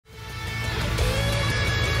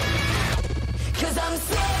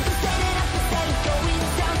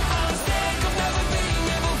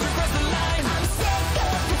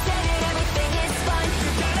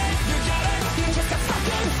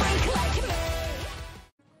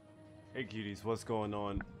Hey cuties, what's going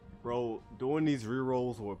on? Bro, doing these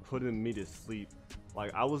rerolls were putting me to sleep.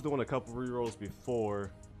 Like, I was doing a couple rerolls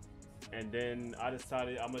before, and then I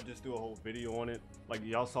decided I'm gonna just do a whole video on it. Like,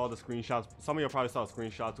 y'all saw the screenshots. Some of y'all probably saw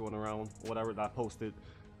screenshots going around, whatever, that I posted.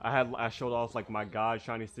 I showed off like my god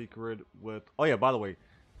shiny secret with, oh yeah, by the way,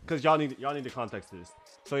 because y'all need the context to this.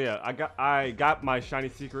 So yeah, I got my shiny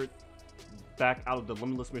secret back out of the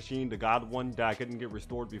limitless machine, the god one that I couldn't get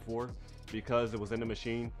restored before because it was in the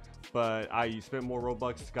machine. But I spent more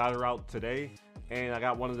Robux, got her out today, and I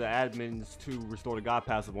got one of the admins to restore the god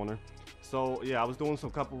passive on her. So yeah, I was doing some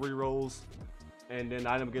couple rerolls, and then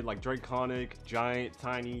I ended up getting like Draconic, Giant,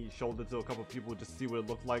 Tiny, showed it to a couple people just to see what it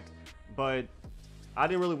looked like. But I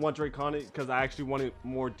didn't really want Draconic because I actually wanted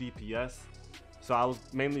more DPS. So I was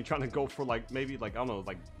mainly trying to go for like maybe like, I don't know,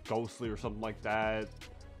 like Ghostly or something like that.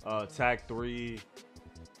 Tag 3,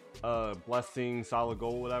 Blessing, Solid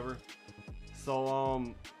Gold, whatever. So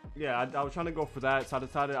yeah, I was trying to go for that, so I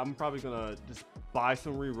decided I'm probably gonna just buy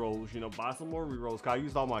some rerolls, you know, buy some more rerolls, cause I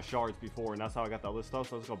used all my shards before and that's how I got the other stuff.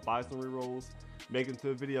 So I'm just gonna buy some rerolls, make it into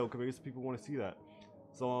a video, cause maybe some people want to see that.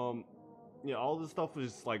 So yeah, all this stuff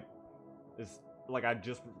was just like, it's like I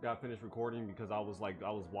just got finished recording because I was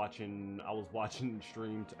watching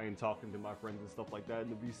stream and talking to my friends and stuff like that in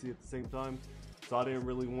the VC at the same time. So I didn't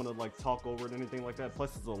really want to like talk over it or anything like that.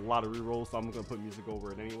 Plus, it's a lot of rerolls, so I'm gonna put music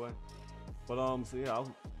over it anyway. But so yeah,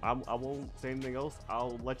 I won't say anything else.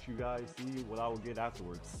 I'll let you guys see what I will get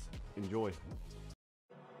afterwards. Enjoy.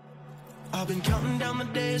 I've been counting down the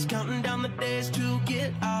days to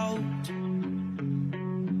get out.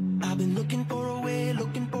 I've been looking for a way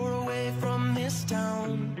from this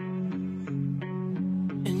town.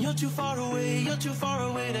 And you're too far away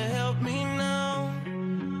to help me now.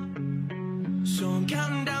 So I'm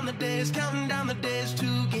counting down the days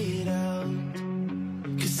to get out.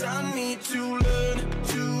 'Cause I need to learn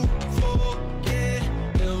to forget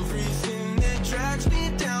everything that drags me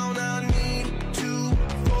down. I need to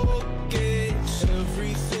forget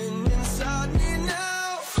everything inside me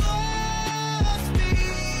now. Full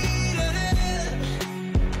speed ahead,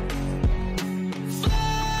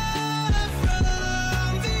 fly from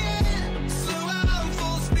the end. So I'm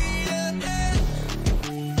full speed ahead.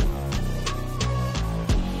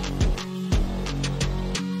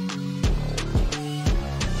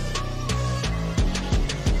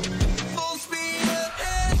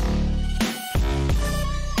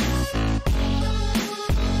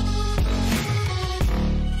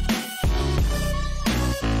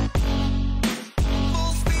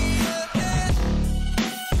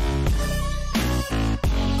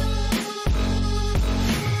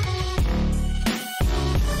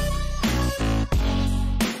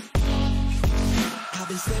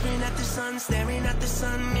 Staring at the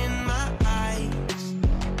sun in my eyes.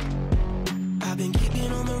 I've been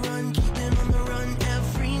keeping on the run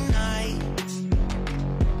every night.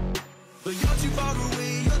 But you're too far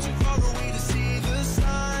away to see the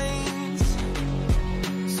signs.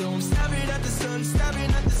 So I'm staring at the sun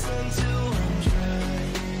till I'm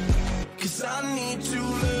dry. 'Cause I need to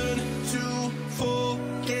learn to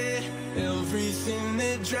forget everything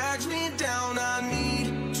that drags me down. I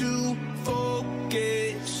need to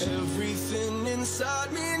forget everything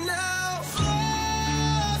inside me now.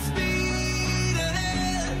 Full speed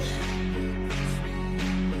ahead,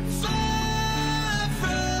 fly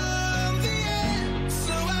from the end.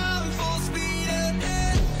 So I'm full speed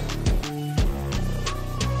ahead.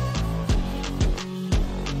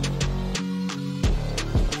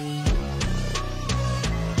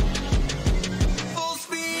 Full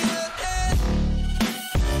speed ahead.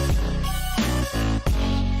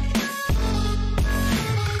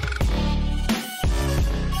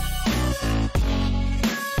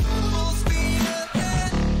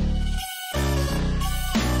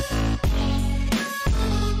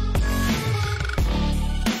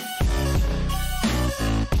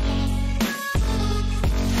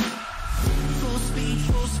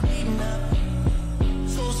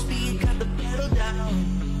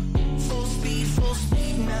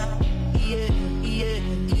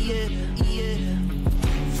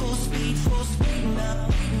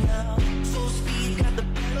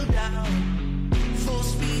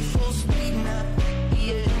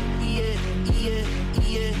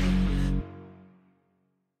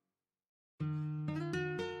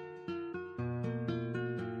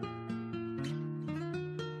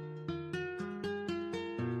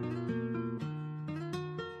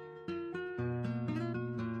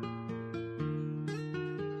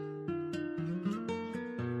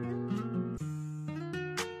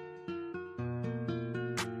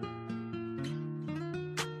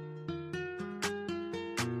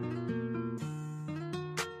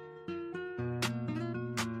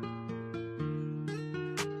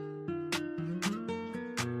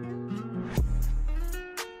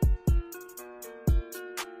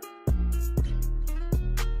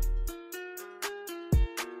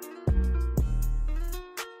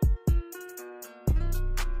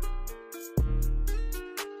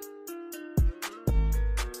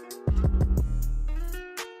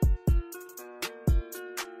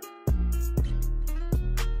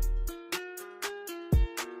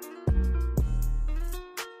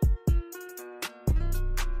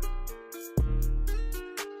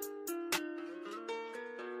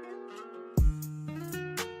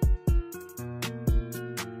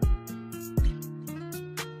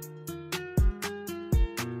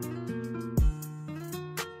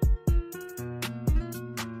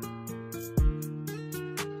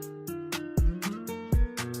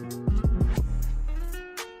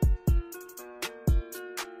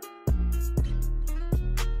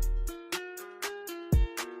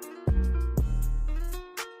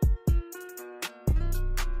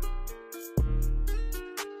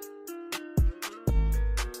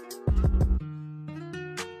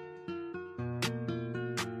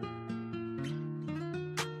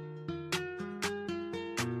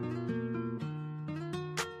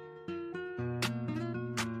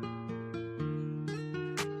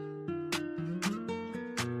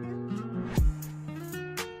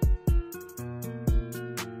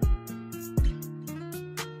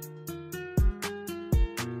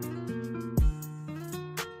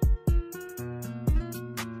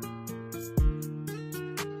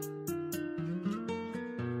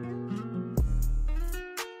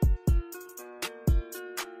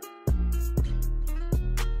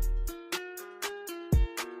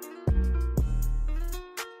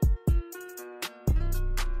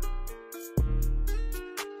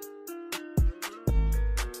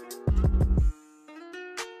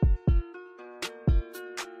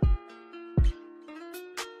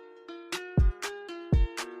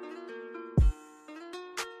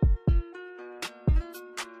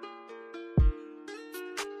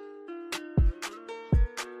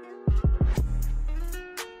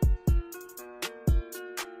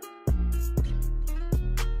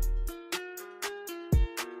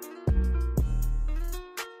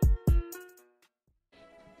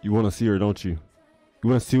 You want to see her, don't you? You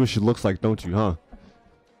want to see what she looks like, don't you, huh?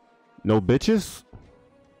 No bitches?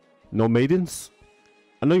 No maidens?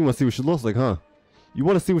 I know you want to see what she looks like, huh? You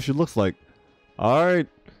want to see what she looks like. Alright.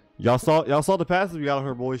 Y'all saw the passive you got on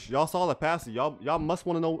her, boys. Y'all saw the passive. Y'all must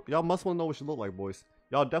want to know. Y'all must want to know what she look like, boys.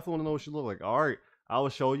 Y'all definitely want to know what she look like. Alright. I will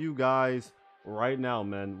show you guys right now,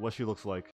 man, what she looks like.